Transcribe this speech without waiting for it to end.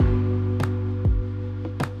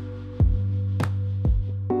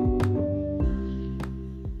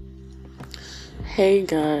Hey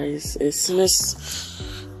guys, it's Miss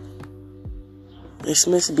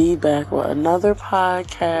B back with another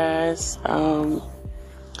podcast. I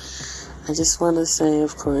just want to say,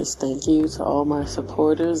 of course, thank you to all my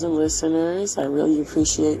supporters and listeners. I really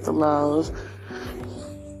appreciate the love.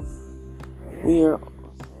 We are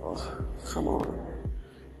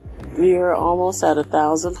almost at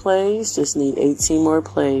 1,000 plays. Just need 18 more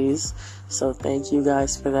plays. So thank you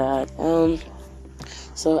guys for that.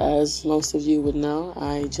 So as most of you would know,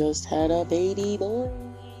 I just had a baby boy.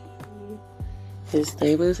 His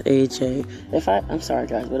name is AJ. I'm sorry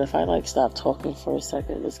guys, but if I stop talking for a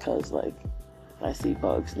second, it's cause I see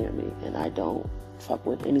bugs near me and I don't fuck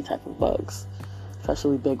with any type of bugs,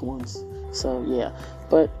 especially big ones. So yeah,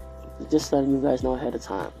 but just letting you guys know ahead of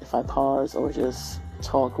time. If I pause or just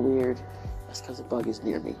talk weird, that's cause a bug is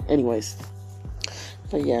near me. Anyways.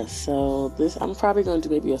 But yeah, so I'm probably going to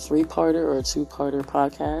do maybe a 3-parter or a 2-parter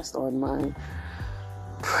podcast on my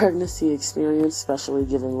pregnancy experience, especially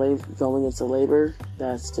going into labor.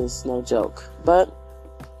 That's just no joke. But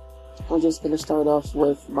I'm just going to start off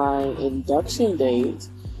with my induction date,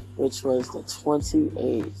 which was the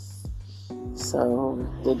 28th. So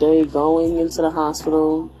the day going into the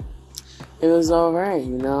hospital, it was alright,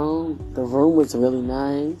 The room was really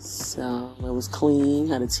nice. It was clean,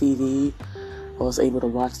 had a TV. I was able to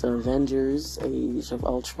watch the Avengers, Age of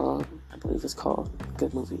Ultron, I believe it's called.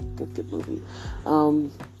 Good movie. Good movie.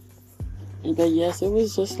 But yes, it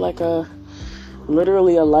was just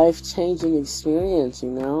literally a life-changing experience, We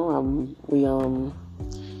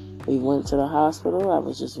went to the hospital. I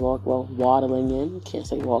was just waddling in. Can't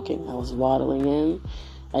say walking. I was waddling in.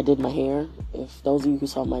 I did my hair. If those of you who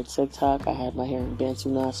saw my TikTok, I had my hair in Bantu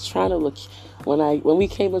knots, trying to look. When we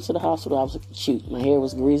came into the hospital, I was looking cute. My hair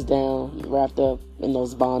was greased down, wrapped up in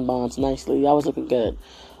those bonbons nicely. I was looking good.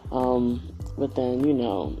 But then,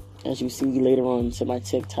 as you see later on to my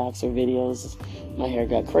TikToks or videos, my hair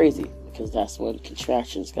got crazy because that's when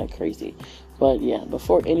contractions got crazy. But yeah,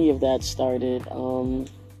 before any of that started,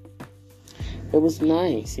 it was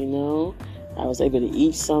nice, I was able to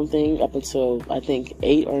eat something up until, I think,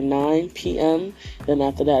 8 or 9 p.m. Then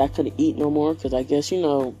after that, I couldn't eat no more because I guess,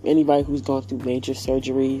 anybody who's gone through major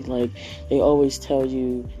surgery, they always tell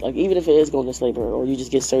you, even if it is going to labor or you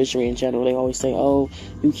just get surgery in general, they always say, oh,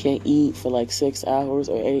 you can't eat for 6 hours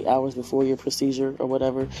or 8 hours before your procedure or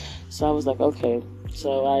whatever. So I was like, okay.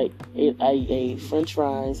 So I ate French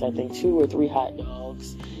fries, I think 2 or 3 hot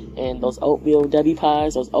dogs, and those oatmeal Debbie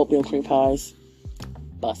pies, those oatmeal cream pies.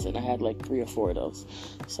 Busted. I had 3 or 4 of those.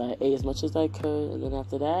 So I ate as much as I could, and then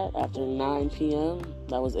after that, after 9 p.m.,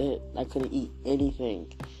 that was it. I couldn't eat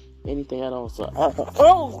anything at all. So,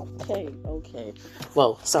 okay.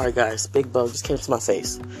 Well, sorry guys, big bug just came to my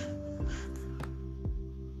face.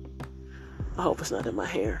 I hope it's not in my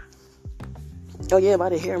hair. Oh yeah, by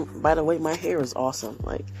the way, my hair is awesome.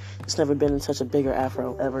 It's never been in such a bigger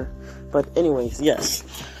afro ever. But anyways, yes.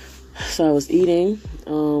 So I was eating,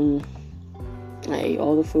 I ate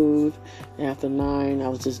all the food, and after 9, I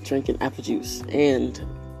was just drinking apple juice. And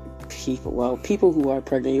people who are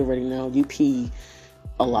pregnant, you already know, you pee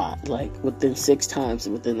a lot, within 6 times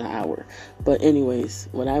within the hour. But anyways,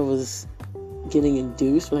 when I was getting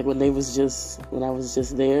induced, when I was just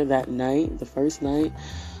there that night, the first night,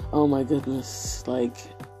 oh my goodness, I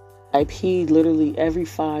peed literally every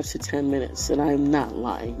 5 to 10 minutes, and I'm not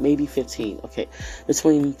lying, maybe 15, okay,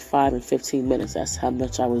 between 5 and 15 minutes, that's how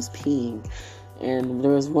much I was peeing. And there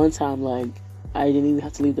was one time, I didn't even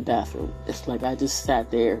have to leave the bathroom. It's I just sat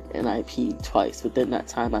there and I peed twice within that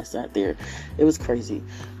time I sat there. It was crazy.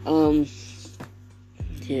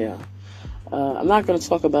 Yeah. I'm not going to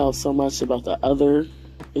talk about so much about the other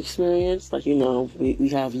experience. We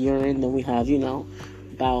have urine, then we have,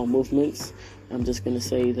 bowel movements. I'm just going to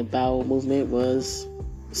say the bowel movement was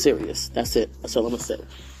serious. That's it. That's all I'm going to say.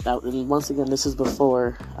 And once again, this is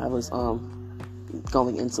before I was,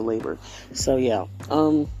 going into labor. So yeah,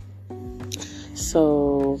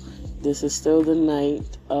 so this is still the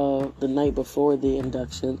night before the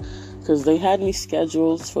induction, because they had me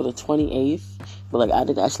scheduled for the 28th, but I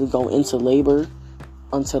didn't actually go into labor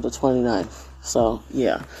until the 29th. So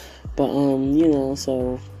yeah, but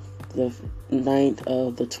so the night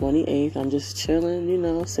of the 28th, I'm just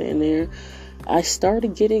chilling, sitting there. I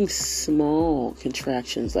started getting small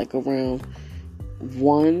contractions around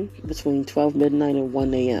between 12 midnight and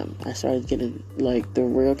 1 a.m. I started getting the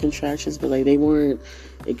real contractions, but they weren't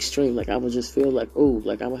extreme. I would just feel I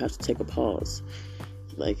would have to take a pause.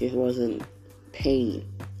 It wasn't pain.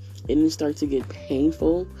 It didn't start to get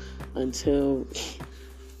painful until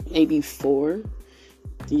maybe 4.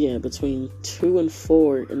 Yeah, between 2 and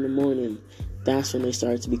 4 in the morning. that's when they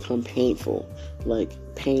started to become painful. Like,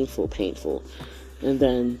 painful. And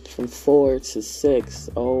then from 4 to 6,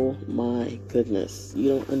 oh my goodness, you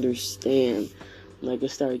don't understand. Like, it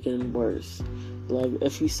started getting worse. Like,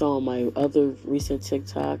 if you saw my other recent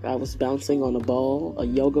TikTok, I was bouncing on a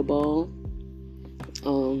yoga ball.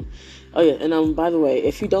 Oh yeah, and by the way,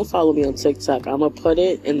 if you don't follow me on TikTok, I'm gonna put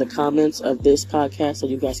it in the comments of this podcast so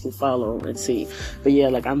you guys can follow and see. But yeah,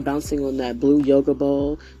 like, I'm bouncing on that blue yoga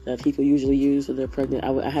ball that people usually use when they're pregnant.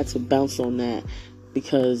 I had to bounce on that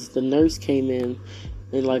because the nurse came in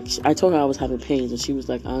and, like, I told her I was having pains, and she was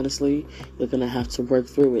like, honestly, you're gonna have to work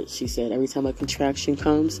through it. She said, every time a contraction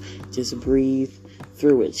comes, just breathe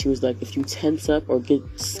through it. She was like, if you tense up or get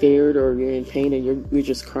scared or you're in pain and you're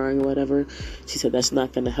just crying or whatever, she said that's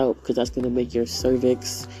not going to help, because that's going to make your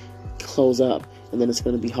cervix close up, and then it's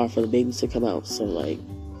going to be hard for the baby to come out. So, like,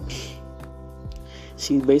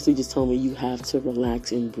 she basically just told me you have to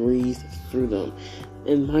relax and breathe through them.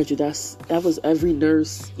 And mind you, that was every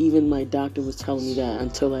nurse, even my doctor was telling me that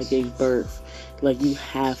until I gave birth. Like, you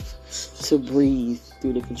have to breathe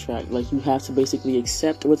through the contract. Like, you have to basically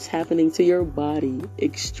accept what's happening to your body.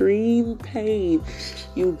 Extreme pain.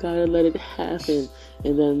 You gotta let it happen.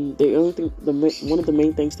 And then the only thing, one of the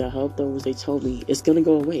main things that helped, though, was they told me it's gonna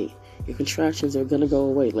go away. Your contractions are gonna go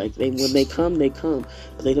away. Like, when they come,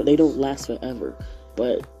 but they don't last forever.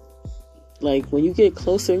 But, like, when you get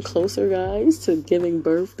closer and closer, guys, to giving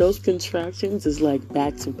birth, those contractions is like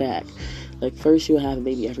back to back. Like, first you'll have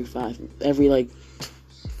maybe every 5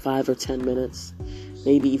 or 10 minutes,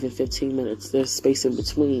 maybe even 15 minutes. There's space in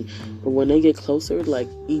between. But when they get closer, like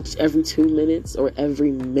every 2 minutes or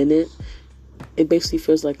every minute, it basically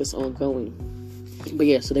feels like it's ongoing. But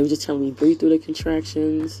yeah, so they were just telling me breathe through the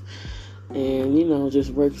contractions and,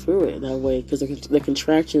 just work through it that way, because the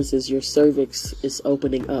contractions is your cervix is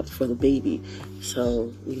opening up for the baby.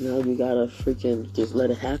 So, you gotta freaking just let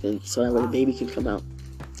it happen so that way the baby can come out.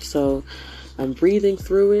 So I'm breathing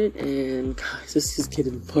through it, and guys, this is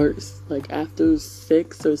getting worse. Like, after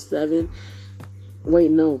 6 or 7,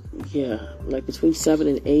 like between 7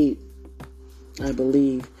 and 8, I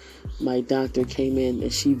believe, my doctor came in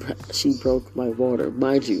and she broke my water.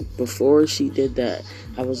 Mind you, before she did that,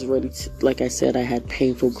 I was ready to, like I said, I had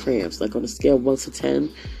painful cramps. Like, on a scale of 1 to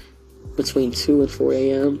 10, between 2 and 4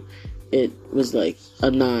 a.m., it was like a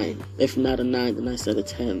 9. If not a 9, then I said a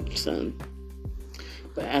 10, son.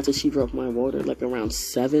 But after she broke my water, like around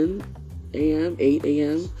 7 a.m., 8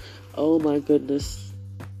 a.m., oh my goodness,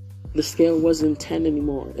 the scale wasn't 10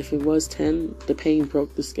 anymore. If it was 10, the pain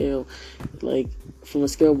broke the scale. Like, from a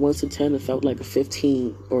scale of 1 to 10, it felt like a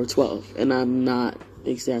 15 or a 12. And I'm not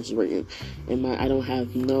exaggerating. And I don't have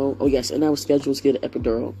oh yes, and I was scheduled to get an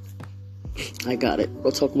epidural. I got it.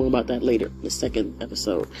 We'll talk more about that later in the second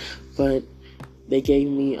episode. But they gave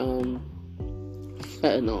me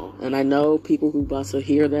fentanyl. And I know people who about to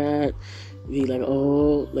hear that be like,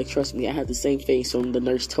 oh, like, trust me, I had the same face when the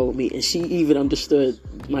nurse told me, and she even understood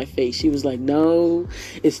my face. She was like, no,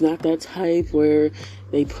 it's not that type where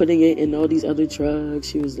they putting it in all these other drugs.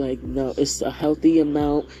 She was like, no, it's a healthy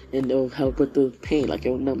amount, and it'll help with the pain, like,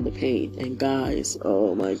 it'll numb the pain. And guys,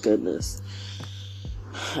 oh my goodness,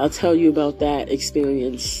 I'll tell you about that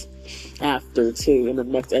experience after too in the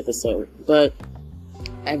next episode. But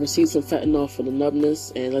I received some fentanyl for the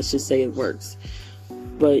numbness, and let's just say it works.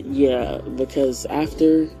 But yeah, because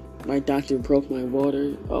after my doctor broke my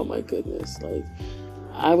water, oh my goodness, like,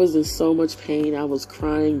 I was in so much pain. I was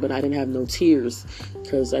crying, but I didn't have no tears,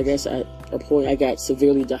 because I guess at a point I got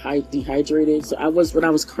severely dehydrated. So when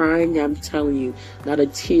I was crying, I'm telling you, not a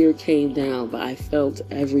tear came down, but I felt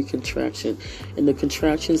every contraction. And the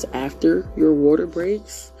contractions after your water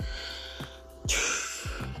breaks,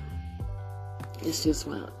 it's just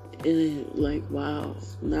wow. Like, wow.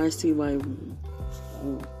 Now I see why.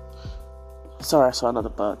 Sorry, I saw another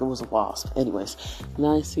bug. It was a wasp. Anyways,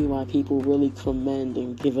 now I see why people really commend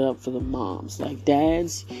and give it up for the moms. Like,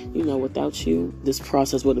 dads, without you, this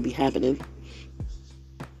process wouldn't be happening.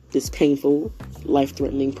 This painful,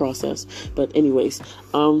 life-threatening process. But anyways,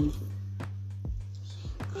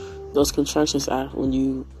 those contractions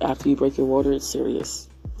after you break your water, it's serious.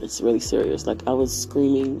 It's really serious. Like, I was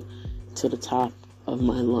screaming to the top of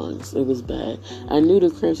my lungs. It was bad. I knew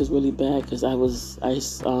the cramps was really bad because I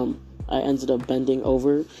ended up bending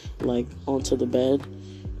over, like, onto the bed,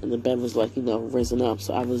 and the bed was, like, risen up.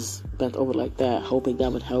 So I was bent over like that, hoping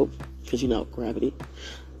that would help, because, gravity.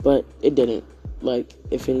 But it didn't. Like,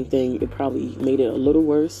 if anything, it probably made it a little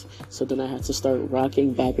worse. So then I had to start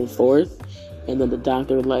rocking back and forth, and then the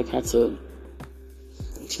doctor, like, had to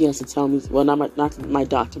she has to tell me, well, not my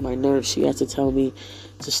doctor, my nurse, she has to tell me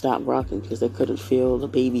to stop rocking because they couldn't feel the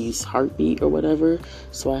baby's heartbeat or whatever.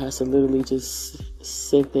 So I had to literally just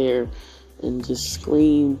sit there and just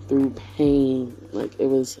scream through pain. Like, it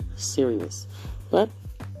was serious. But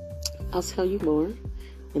I'll tell you more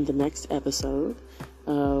in the next episode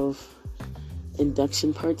of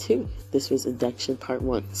Induction Part 2. This was Induction Part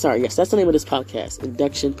 1. Sorry, yes, that's the name of this podcast,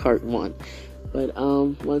 Induction Part 1. But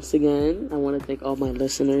once again, I want to thank all my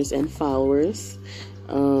listeners and followers.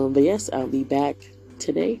 But yes, I'll be back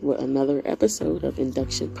today with another episode of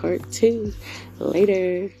Induction Part 2.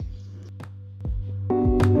 Later.